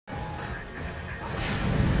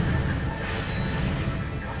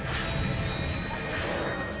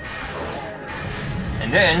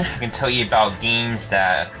And then I can tell you about games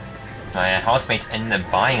that my housemates ended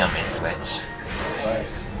up buying on my Switch.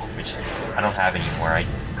 Nice. Which I don't have anymore. I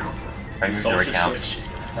moved their accounts.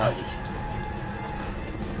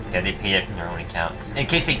 Yeah, they paid it from their own accounts. In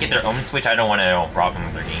case they get their own Switch, I don't want to rob them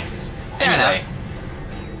of their games. Anyway,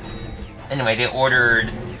 they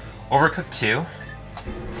ordered Overcooked 2.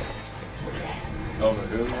 Over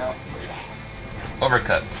who now?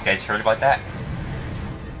 Overcooked. You guys heard about that?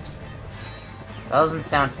 Doesn't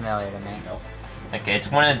sound familiar to me. Nope. Okay,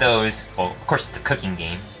 it's one of those. Well, of course, it's a cooking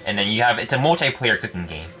game, and then it's a multiplayer cooking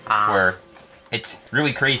game where it's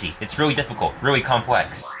really crazy. It's really difficult, really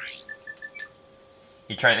complex.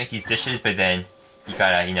 You try to make these dishes, but then you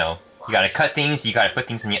gotta, you gotta cut things. You gotta put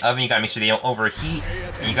things in the oven. You gotta make sure they don't overheat.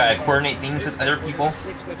 You gotta coordinate things with other people.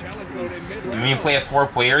 And when you play at 4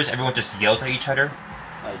 players, everyone just yells at each other,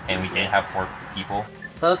 and we didn't have 4 people.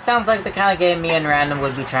 So it sounds like the kind of game me and Random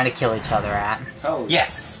would be trying to kill each other at. Totally.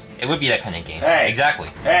 Yes, it would be that kind of game. Hey. Exactly.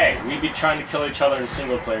 Hey, we'd be trying to kill each other in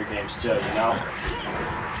single-player games too, you know?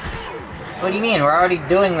 What do you mean? We're already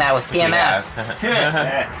doing that with TMS.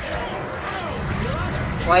 Yeah.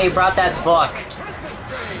 That's why you brought that book.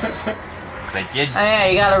 I did. Oh yeah,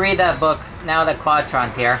 you gotta read that book now that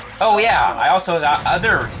Quadtron's here. Oh yeah, I also got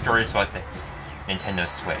other stories about the Nintendo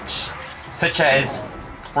Switch, such as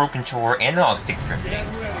Pro Controller analog stick drifting.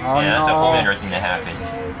 Oh yeah, that's a no. whole other thing that happened.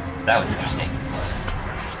 That was interesting.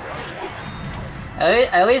 I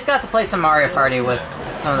at least got to play some Mario Party with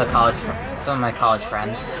some of my college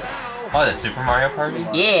friends. Oh, the Super Mario Party?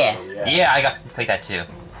 Yeah. Yeah, I got to play that too.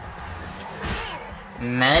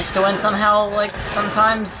 Managed to win somehow, like,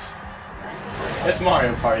 sometimes. It's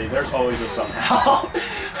Mario Party, there's always a somehow.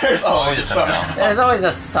 There's always a somehow. There's always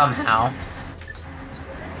a somehow.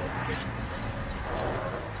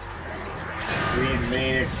 Feed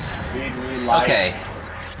me life. Okay.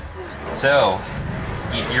 So,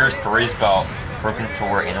 you hear stories about Pro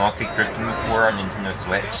Controller analog stick drifting before on Nintendo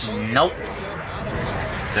Switch? Nope.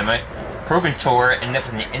 So my Pro Controller ended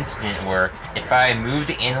up in an incident where if I moved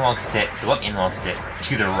the left analog stick,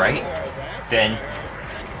 to the right, then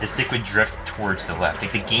the stick would drift towards the left.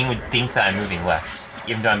 Like the game would think that I'm moving left,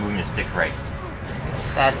 even though I'm moving the stick right.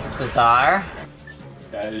 That's bizarre.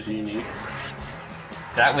 That is unique.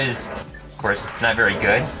 That was, of course, not very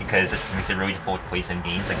good, because it makes it really difficult to play some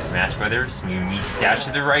games like Smash Brothers. You need to dash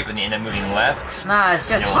to the right, but they end up moving left. Nah, it's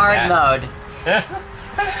just You know hard mode.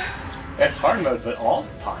 That's hard mode, but all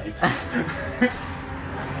the time.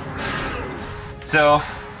 So,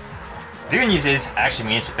 the good news is, I actually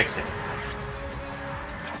managed to fix it.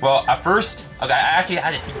 Well, at first, I actually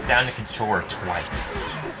had to take down the controller twice.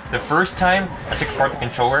 The first time I took apart the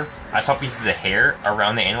controller, I saw pieces of hair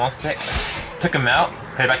around the analog sticks. Took them out,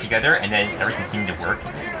 put it back together, and then everything seemed to work.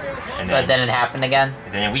 And But then it happened again.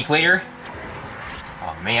 And then a week later,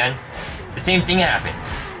 oh man, the same thing happened.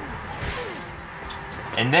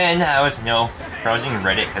 And then I was, browsing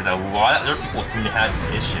Reddit because a lot of other people seem to have this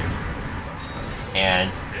issue.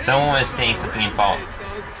 And someone was saying something about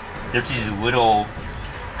there's these little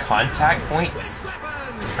contact points,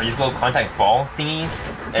 or these little contact ball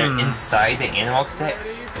thingies that are inside the analog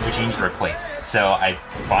sticks, which you need to replace. So I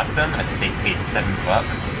bought them. I think they paid $7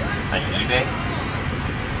 on eBay.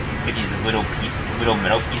 Get these little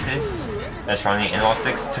metal pieces that surround the analog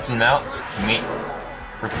sticks. Took them out,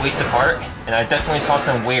 replaced the part, and I definitely saw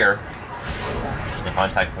some wear in the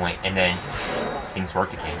contact point, and then things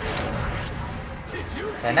worked again.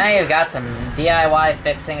 So now you've got some DIY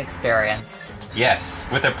fixing experience. Yes,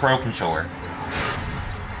 with a Pro Controller.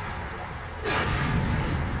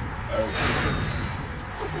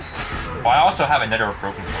 Well, I also have another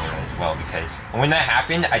Pro Controller as well, because when that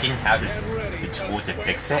happened, I didn't have the tools to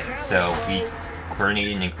fix it, so we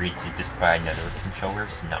coordinated and agreed to just buy another controller,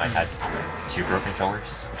 so now I had 2 Pro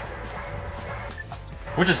Controllers.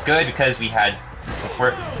 Which is good, because we had,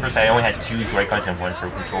 first I only had 2 Joy-Cons and 1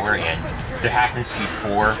 Pro Controller, and there happens to be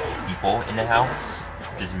 4 people in the house.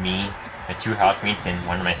 Just me, my 2 housemates, and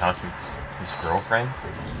one of my housemates, his girlfriend,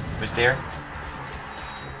 was there.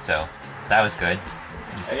 So, that was good.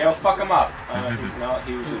 Hey, yo, fuck him up. No,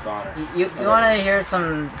 he was a goner. You want to hear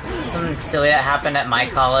some silly that happened at my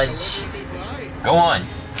college? Go on.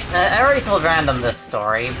 I already told Random this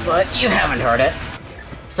story, but you haven't heard it.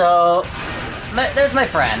 So, there's my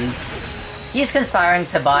friend. He's conspiring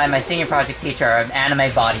to buy my senior project teacher an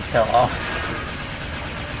anime body pillow.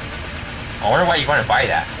 I wonder why you want to buy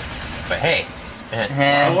that. But hey.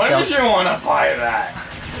 Why did you want to buy that?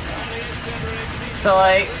 So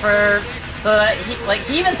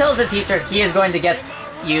he even tells the teacher he is going to get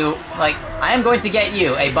you, I am going to get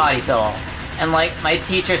you a body pillow. And like, my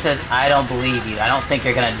teacher says, I don't believe you. I don't think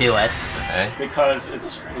you're gonna do it. Okay. Because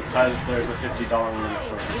there's a $50 limit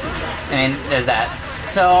for it. I mean, there's that.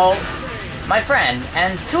 So, my friend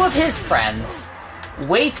and two of his friends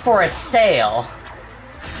wait for a sale.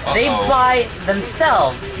 They buy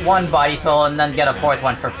themselves one body pillow and then get a fourth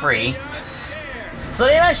one for free. So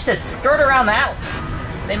they managed to skirt around that.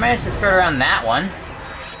 They managed to skirt around that one.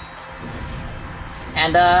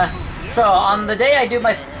 And so on the day I do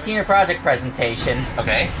my senior project presentation.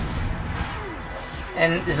 Okay.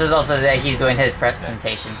 And this is also the day he's doing his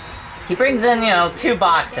presentation. He brings in, 2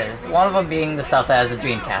 boxes. One of them being the stuff that has the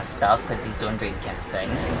Dreamcast stuff, because he's doing Dreamcast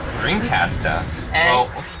things. Dreamcast stuff? And,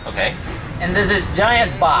 okay. And there's this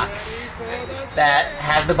giant box that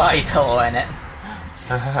has the body pillow in it.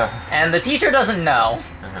 And the teacher doesn't know.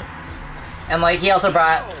 And like, he also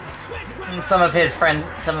brought some of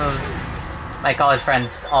my college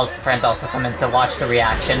friends also come in to watch the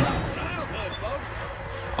reaction.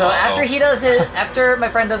 So after my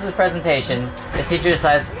friend does his presentation, the teacher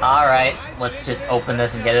decides, alright, let's just open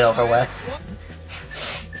this and get it over with.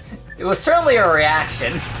 It was certainly a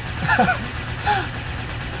reaction.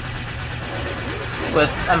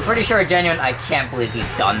 I'm pretty sure a genuine, I can't believe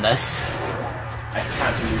you've done this. I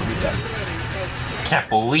can't believe you've done this. Can't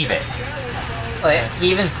believe it. Like, he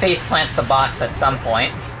even face plants the box at some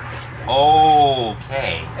point.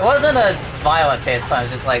 Okay. It wasn't a violent face plant,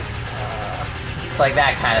 it was just like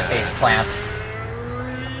that kind of face plant.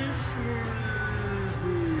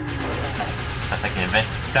 Nice. Sounds like an event.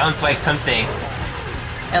 Sounds like something.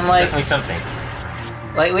 And like, definitely something.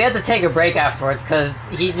 Like, we had to take a break afterwards because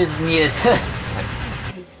he just needed to.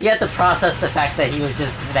 He had to process the fact that he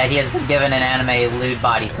has been given an anime lewd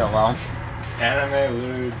body pillow. Anime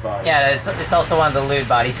lewd body. Yeah, it's also one of the lewd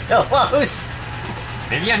body pillows.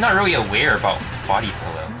 Maybe I'm not really aware about body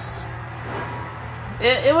pillows.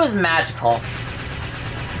 It was magical.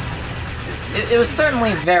 It was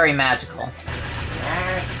certainly very magical.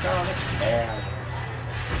 Magical experience.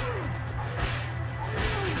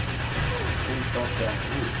 Please don't kill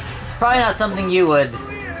me. It's probably not something you would.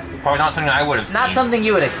 Probably not something I would have seen. Not something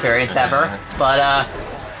you would experience ever, but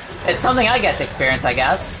it's something I get to experience, I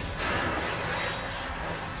guess.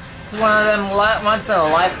 It's one of them once in a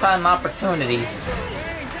lifetime opportunities.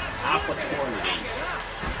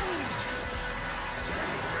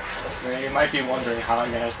 Now, you might be wondering how I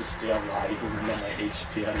managed to stay alive even though my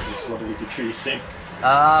HP had been slowly decreasing.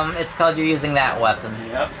 It's called you're using that weapon.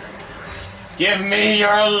 Yep. Give me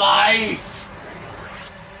your life!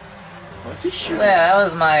 What's he shooting? Yeah, that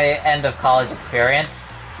was my end of college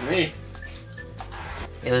experience. Me.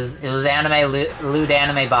 It was lewd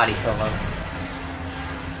anime body pillows.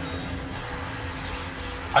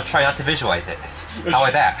 I'll try not to visualize it. How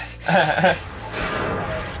about that?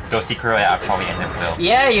 Though secretly I'll probably end up will.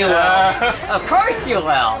 Yeah, you will. Of course you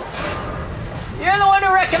will. You're the one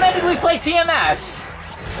who recommended we play TMS.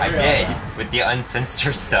 I did, with the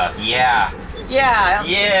uncensored stuff. Yeah. Yeah.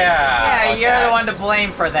 Yeah. Yeah, you're the one to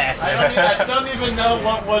blame for this. I still don't even know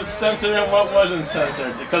what was censored and what wasn't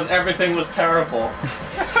censored because everything was terrible.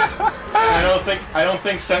 I don't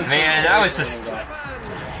think censored. Man, that was just.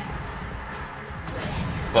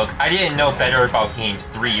 Look, I didn't know better about games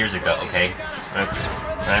 3 years ago. Okay, when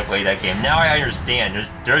I played that game. Now I understand.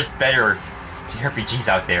 There's better RPGs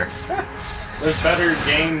out there. There's better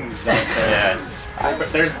games out there. Yes.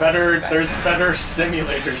 There's better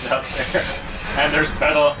simulators out there. And there's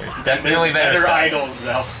definitely better idols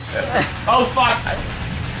though. Oh fuck!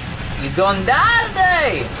 You gonna die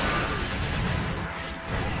today!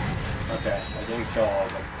 Okay, I didn't kill all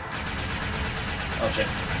of them. Oh shit.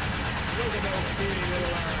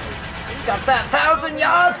 He's got that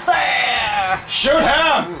 1,000-yard stare! Shoot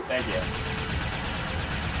him! Ooh, thank you.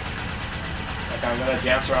 Okay, I'm gonna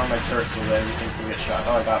dance around my turret so that everything can get shot.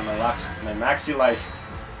 Oh, I got my maxi life.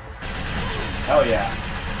 Hell yeah.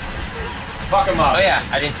 Fuck him up. Oh yeah,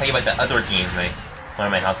 I didn't tell you about the other game. One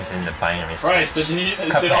of my housemates ended up buying them. Christ, did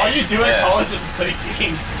all you do at college just play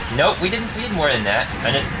games? Nope, we did more than that.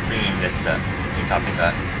 I'm just bringing this new topic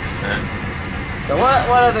up. So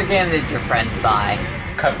what other game did your friends buy?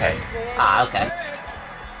 Cuphead. Ah, okay.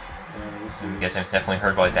 I guess I've definitely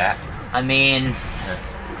heard about that. I mean,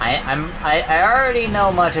 I already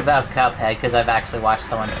know much about Cuphead because I've actually watched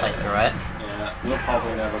someone play through it. Yeah, we'll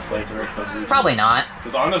probably never play through it because we probably not.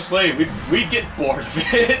 Because honestly, we'd get bored of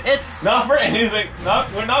it. It's not for anything.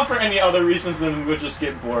 Not for any other reasons than we'd just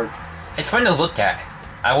get bored. It's fun to look at.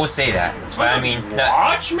 I will say that. It's but fun I mean, to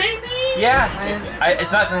watch maybe. Yeah,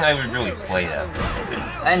 it's not something I would really play though.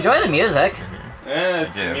 I enjoy the music.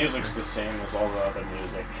 The music's the same as all the other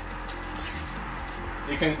music.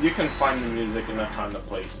 You can find the music in a ton of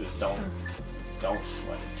places. Don't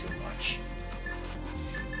sweat it too much.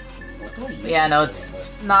 What do I use Yeah, no, it's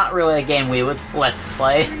not really a game we would let's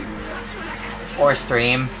play or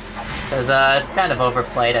stream, because it's kind of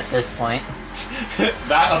overplayed at this point.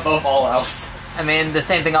 That above all else. I mean, the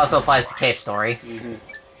same thing also applies to Cave Story. Mm-hmm.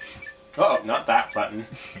 Oh, not that button.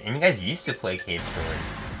 And you guys used to play Cave Story.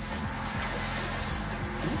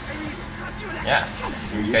 Yeah.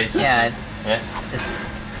 You guys. Yeah, Yeah. it's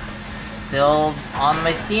still on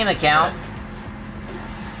my Steam account.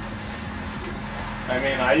 I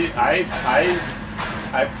mean,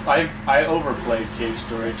 I overplayed Cave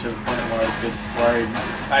Story to the point where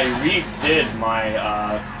I redid my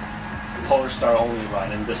Polar Star only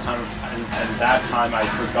run, and this time and that time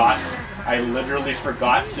I literally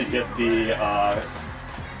forgot to get the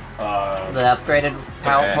upgraded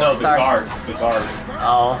Polar no, Star? the guard.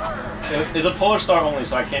 Oh. It's a Polar Star only,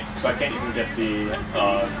 so I can't even get the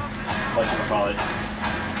what do you call it?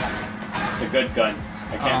 The good gun.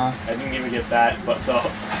 I didn't even get that, but so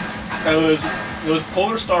it was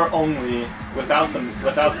Polar Star only without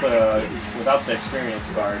the experience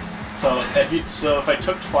guard. So if I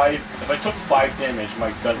took 5 damage,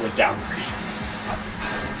 my gun would downgrade.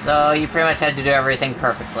 So you pretty much had to do everything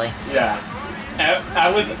perfectly. Yeah.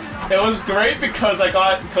 It was great because I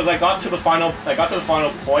got to the final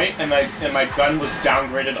point and my gun was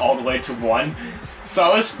downgraded all the way to 1. So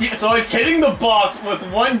I was hitting the boss with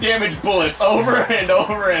 1 damage bullets over and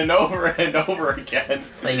over and over and over again.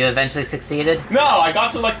 But you eventually succeeded? No, I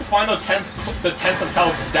got to like the final 10th of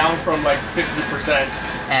health down from like 50%.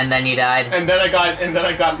 And then you died. And then I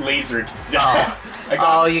got lasered. Oh. I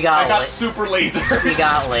got super lasered. You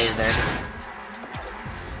got lasered.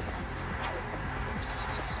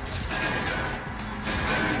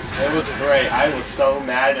 It was great. I was so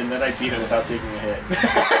mad, and then I beat it without taking a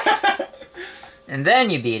hit. And then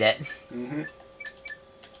you beat it. Mm-hmm.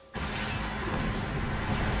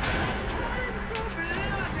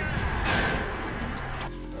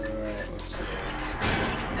 Alright, let's see.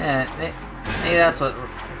 Maybe that's what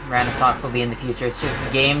Random Talks will be in the future. It's just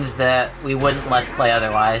games that we wouldn't let's play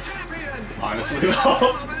otherwise. Honestly,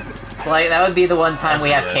 though. It's like, that would be the one time we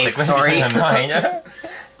have Cave Story.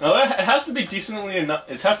 No, it has to be decently enough.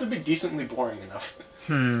 It has to be decently boring enough.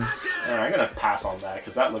 Hmm. I'm gonna pass on that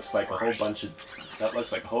because that looks like a whole bunch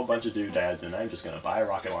of doodads, and I'm just gonna buy a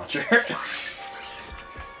rocket launcher.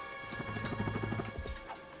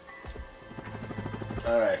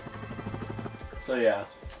 All right. So yeah.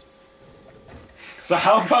 So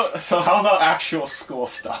how about actual school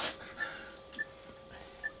stuff?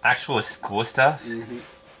 Actual school stuff? Mm-hmm.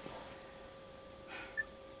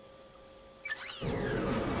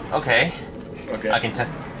 Okay. Okay. I can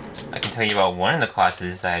tell you about one of the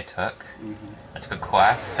classes that I took. Mm-hmm. I took a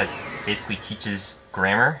class that basically teaches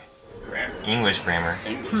grammar. Grammar. English grammar.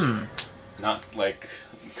 English. Not like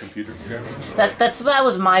computer grammar. That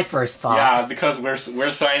was my first thought. Yeah, because we're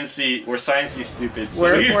sciencey stupid. So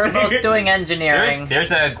We're both doing engineering.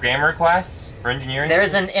 There's a grammar class for engineering.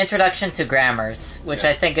 There's an introduction to grammars, which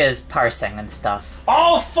I think is parsing and stuff.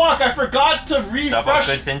 Oh fuck! I forgot to refresh.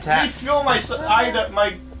 Good syntax. Refuel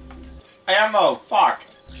my ammo. Fuck.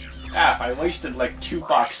 F. I wasted like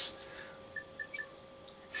 $2.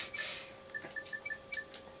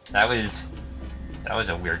 That was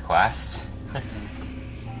a weird class.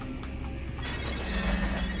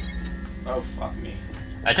 Oh fuck me.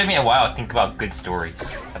 It took me a while to think about good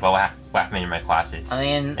stories about what happened in my classes. I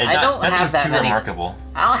mean, It's I don't have that too many. remarkable.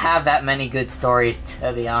 I don't have that many good stories,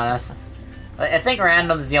 to be honest. I think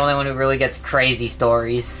Random's the only one who really gets crazy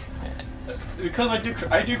stories. Because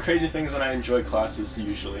I do crazy things and I enjoy classes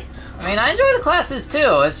usually. I mean, I enjoy the classes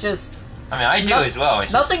too. It's just I mean, I do as well.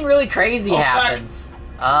 It's nothing just, really crazy happens.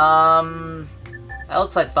 That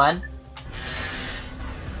looks like fun.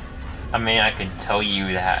 I mean, I could tell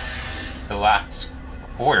you that the last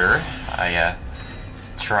quarter, I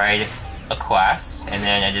tried a class, and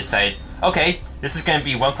then I decided, okay, this is going to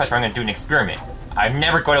be one class where I'm going to do an experiment. I've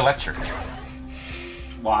never go to lecture.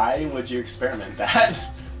 Why would you experiment that?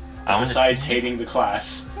 Besides hating the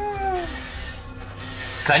class.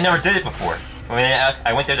 Because I never did it before. I mean,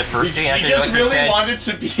 I went there the first day, and you just really wanted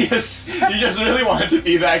to be you just really wanted to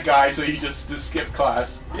be that guy, so you just skipped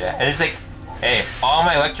class. Yeah, and it's like, hey, all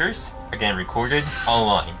my lectures are getting recorded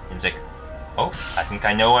online. And it's like, oh, I think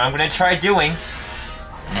I know what I'm going to try doing.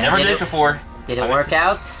 And Never did this before. Did it work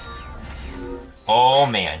out? Oh,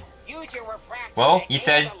 man. Well, he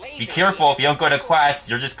said, be careful if you don't go to class,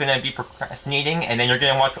 you're just going to be procrastinating, and then you're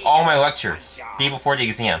going to watch all my lectures day before the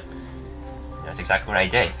exam. And that's exactly what I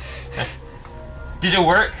did. Did it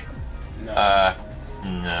work? No.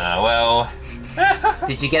 No, well,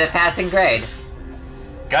 Did you get a passing grade?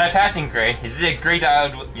 Got a passing grade. Is it a grade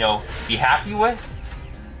that I would, be happy with?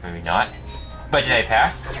 Maybe not. But did I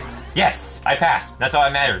pass? Yes, I passed. That's all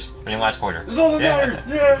that matters in the last quarter. That's all that matters.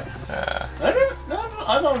 Yeah.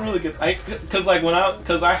 I don't really get because like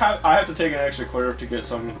I have to take an extra quarter to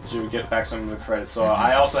get back some of the credits. So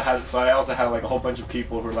I also had like a whole bunch of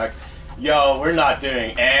people who were like, "Yo, we're not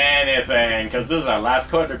doing anything because this is our last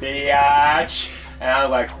quarter, biatch." And I'm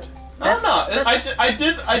like, I don't know.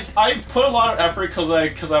 I put a lot of effort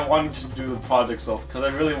because I wanted to do the projects, because I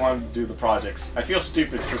really wanted to do the projects. I feel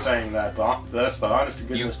stupid for saying that, but that's the honest to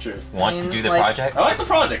goodness truth. Want to do the projects? I like the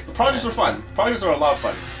project. The projects are fun. Projects are a lot of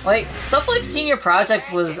fun. Like, stuff like Senior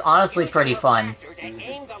Project was honestly pretty fun.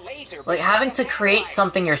 Like, having to create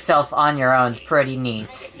something yourself on your own is pretty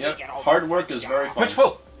neat. Yep, hard work is very fun.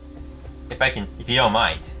 If you don't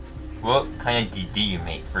mind, what kind of DD you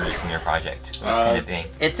make for your senior project? What kind of thing?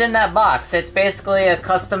 It's in that box. It's basically a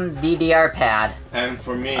custom DDR pad. And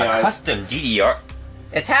for me, custom DDR?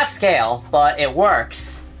 It's half scale, but it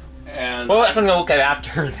works. And well, that's something to look at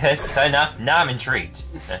after this. Now I'm intrigued.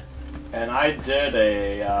 And I did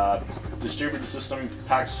a distributed system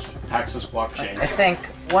Paxos blockchain. I think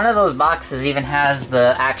one of those boxes even has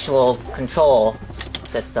the actual control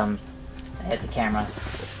system. I hit the camera,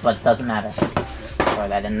 but it doesn't matter. Just throw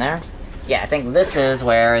that in there. Yeah, I think this is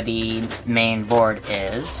where the main board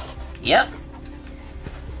is. Yep.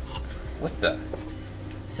 What the?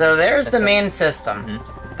 So there's the main system.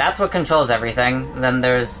 Mm-hmm. That's what controls everything. Then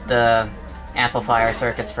there's the amplifier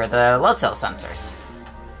circuits for the load cell sensors.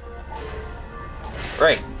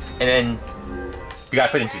 Right. And then you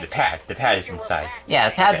gotta put it into the pad. The pad is inside. Yeah,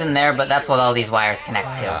 the pad's in there, but that's what all these wires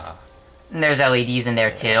connect to. And there's LEDs in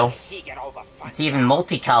there too. It's even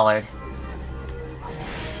multicolored.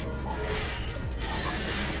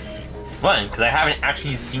 It's fun, because I haven't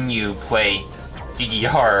actually seen you play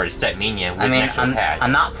DDR or Stepmania with an actual pad.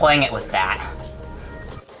 I'm not playing it with that.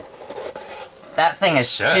 That thing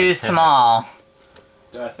is too small.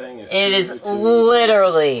 That thing is It is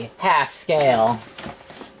literally half scale.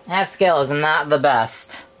 Half scale is not the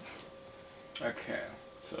best. Okay,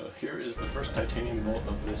 so here is the first titanium bolt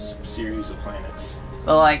of this series of planets.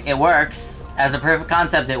 But like, it works. As a proof of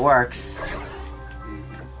concept, it works.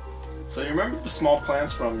 So you remember the small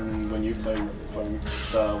plants from when you played, from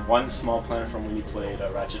the one small plant from when you played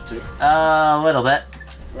Ratchet 2? A little bit.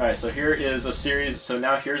 Right, so here is a series, so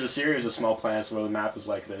now here's a series of small plants where the map is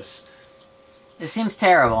like this. It seems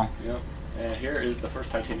terrible. Yep, and here is the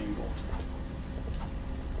first titanium bolt.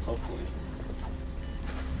 Hopefully.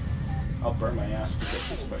 I'll burn my ass to get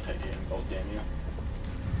this titanium bolt, damn you.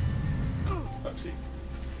 Oopsie.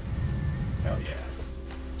 Hell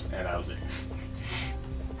yeah. And that was it.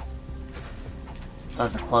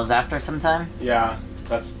 Does it close after some time? Yeah,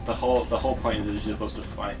 that's the whole point is that you're supposed to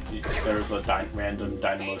find, there's a random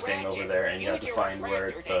dynamo thing over there and you have to find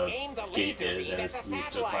where the gate is and it's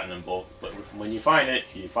used to platinum bolt. But when you find it,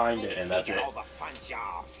 and that's it.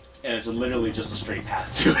 And it's literally just a straight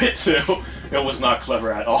path to it too. It was not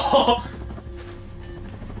clever at all.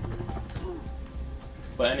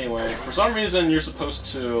 But anyway, for some reason you're supposed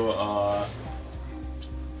to,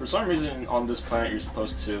 for some reason on this planet you're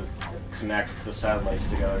supposed to connect the satellites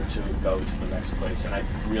together to go to the next place, and I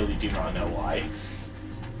really do not know why.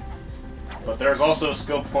 But there's also a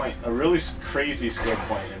skill point, a really crazy skill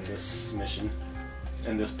point in this mission,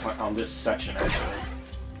 in this on this section actually.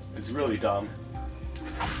 It's really dumb.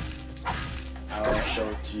 I'll show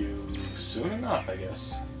it to you soon enough, I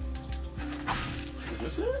guess. Is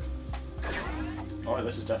this it? Oh,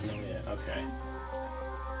 this is definitely it. Okay.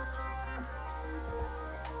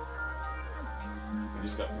 We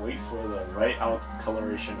just got to wait for the right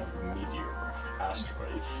coloration of meteor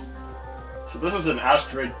asteroids. So this is an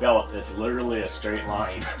asteroid belt. It's literally a straight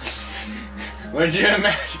line. Would you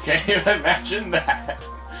imagine? Can you imagine that?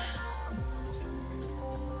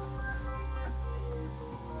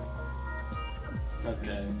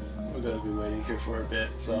 Okay, we're gonna be waiting here for a bit,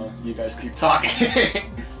 so you guys keep talking.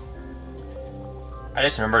 I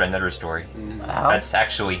just remembered another story. Wow. That's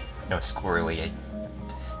actually school related.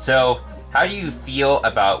 So, how do you feel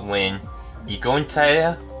about when you go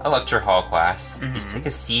inside a lecture hall class, you take a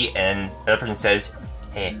seat, and the other person says,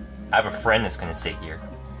 "Hey, I have a friend that's gonna sit here."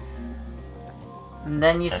 And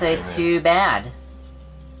then you say, "Too bad."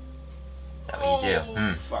 That's what you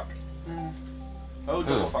do. Fuck. Oh,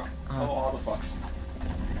 the fuck. Oh, all the fucks.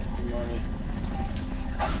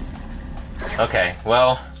 Okay,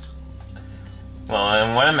 well,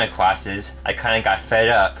 in one of my classes, I kind of got fed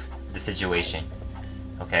up with the situation.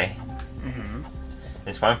 Okay?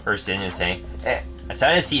 This one person is saying, hey, I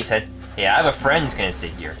sat in a seat and said, hey, I have a friend who's gonna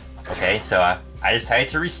sit here. Okay, so I decided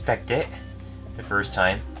to respect it the first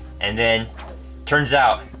time, and then turns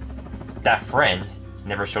out that friend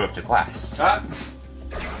never showed up to class.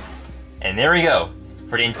 And there we go.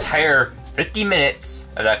 For the entire 50 minutes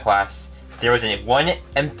of that class, there was one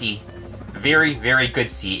empty, very, very good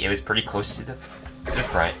seat. It was pretty close to the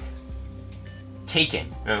front.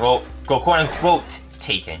 Taken. Well, quote unquote,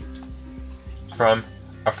 taken. From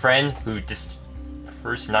a friend who just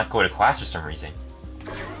prefers to not go to class for some reason.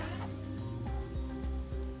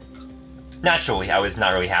 Naturally, I was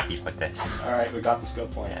not really happy with this. Alright, we got the skill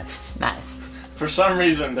point. Yes. Nice. For some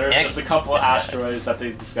reason, there's just a couple of asteroids that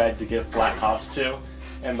they decided to give flat tops to,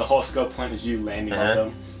 and the whole skill point is you landing on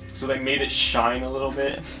them. So they made it shine a little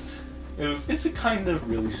bit. It's a kind of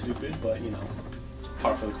really stupid, but you know,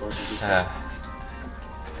 part for the course of this game.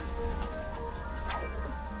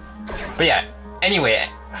 But yeah, anyway,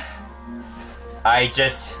 I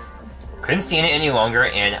just couldn't stand it any longer,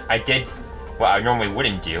 and I did what I normally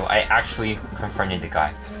wouldn't do. I actually confronted the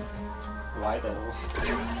guy. Why though?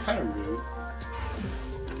 It's kind of rude.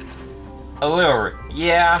 A little,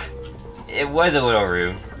 yeah, it was a little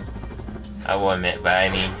rude, I will admit, but I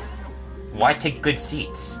mean, why take good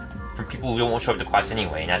seats from people who don't show up to class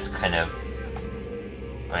anyway? And that's kind of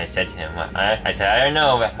what I said to him. I said, I don't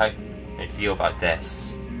know how I feel about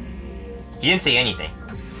this. He didn't say anything.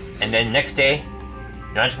 And then next day,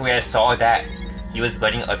 magically I saw that he was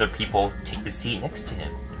letting other people take the seat next to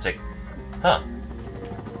him. It's like, huh.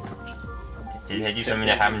 Did he do something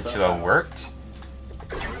that happened to have worked?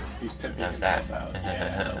 He's pimping That was himself that. out.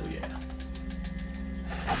 Yeah, hell yeah.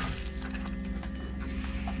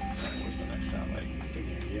 Where's the next satellite?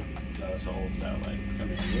 Coming here. No, that's the old satellite.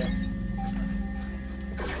 Coming here.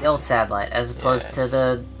 The old satellite, as opposed to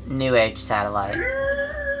the new age satellite.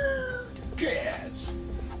 Yes.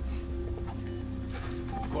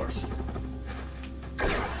 Of course.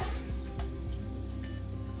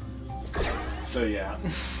 So yeah.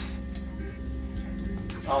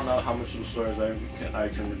 I don't know how much of the stories I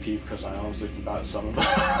can repeat because I honestly forgot some of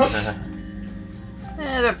them.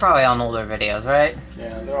 They're probably on older videos, right?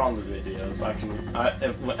 Yeah, they're on the videos.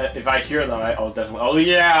 If I hear them, I'll definitely. Oh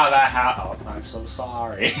yeah, that happened. Oh, I'm so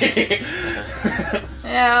sorry.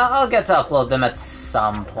 Yeah, I'll get to upload them at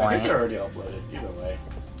some I think point. they're already uploaded. Either way,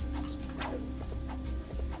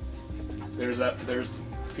 there's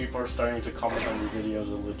people are starting to comment on your videos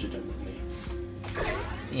illegitimately.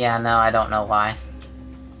 Yeah, no, I don't know why.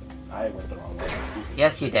 I went the wrong way. Excuse me.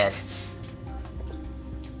 Yes, you did.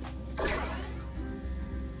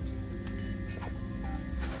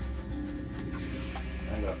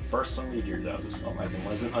 I'm gonna burst some meteors out of this skull. Like it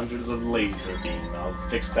wasn't under the laser beam. I'll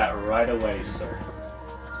fix that right away, sir.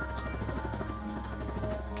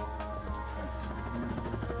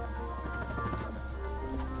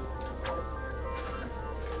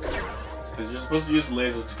 Because you're supposed to use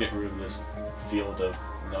lasers to get rid of this field of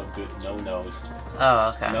no-nos. Oh,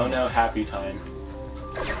 okay. No happy time.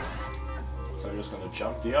 So I'm just gonna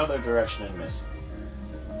jump the other direction and miss.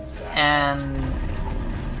 Sad. And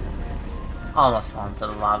almost fall into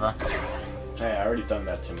the lava. Hey, I already done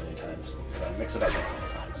that too many times. Gotta mix it up a couple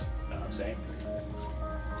times. Know what I'm saying?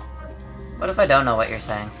 What if I don't know what you're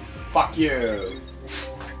saying? Fuck you!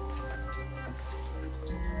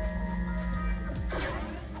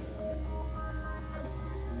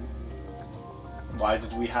 Why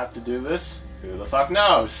did we have to do this? Who the fuck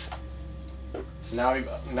knows? So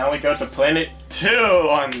now we go to planet 2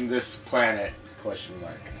 on this planet? Question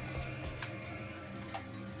mark.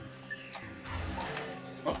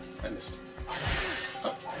 Oh, I missed.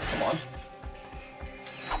 Oh, come on.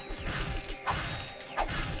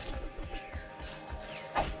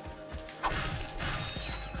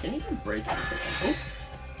 Can you even break anything? Oh!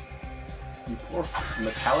 You poor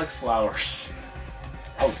metallic flowers.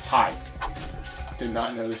 Oh, hi. Did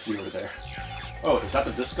not notice you were there. Oh, is that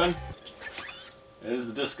the disc gun? It is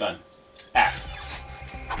the disc gun. F.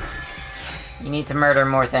 You need to murder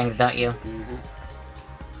more things, don't you? Mm-hmm.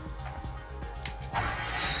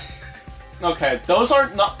 Okay, those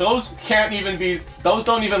can't even be, those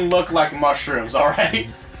don't even look like mushrooms, alright?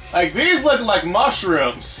 Like, these look like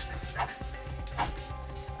mushrooms!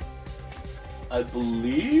 I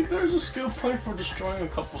believe there's a skill point for destroying a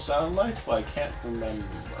couple satellites, but I can't remember.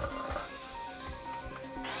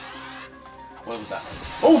 What was that?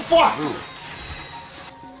 Oh, fuck! Ooh.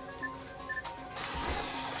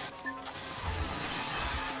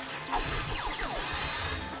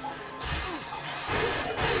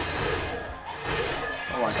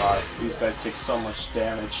 Oh my god, these guys take so much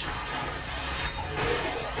damage.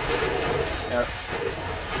 Yep.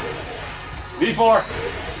 V4!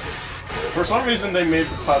 For some reason they made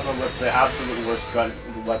the plasma whip the absolute worst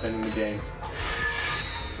weapon in the game.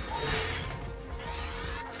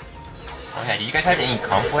 Oh yeah, did you guys have any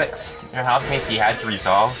conflicts in your housemates you had to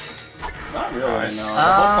resolve? Not really, no. The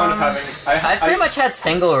whole point of having... I've pretty much had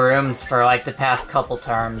single rooms for like the past couple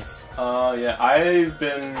terms. Yeah, I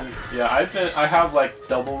have like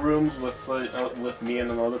double rooms with me and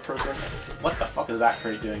another person. What the fuck is that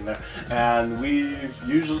crate doing there? And we're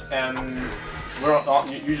usually on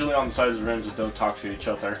the sides of the rooms that don't talk to each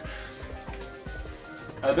other.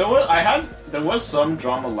 There was some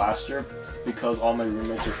drama last year because all my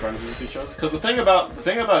roommates are friends with each other. Because the thing about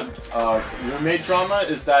roommate drama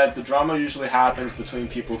is that the drama usually happens between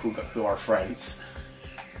people who are friends.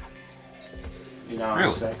 You know what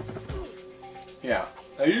I'm saying? Yeah,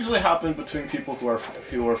 it usually happens between people who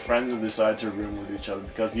are friends and decide to room with each other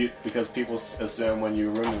because people assume when you're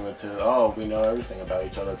rooming with oh, we know everything about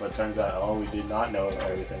each other, but it turns out, oh, we did not know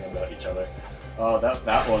everything about each other. Oh,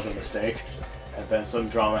 that was a mistake. And then some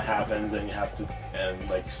drama happens, and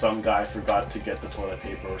like some guy forgot to get the toilet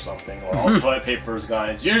paper or something, or all the toilet paper is gone.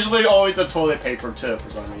 It's usually always the toilet paper too, for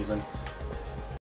some reason.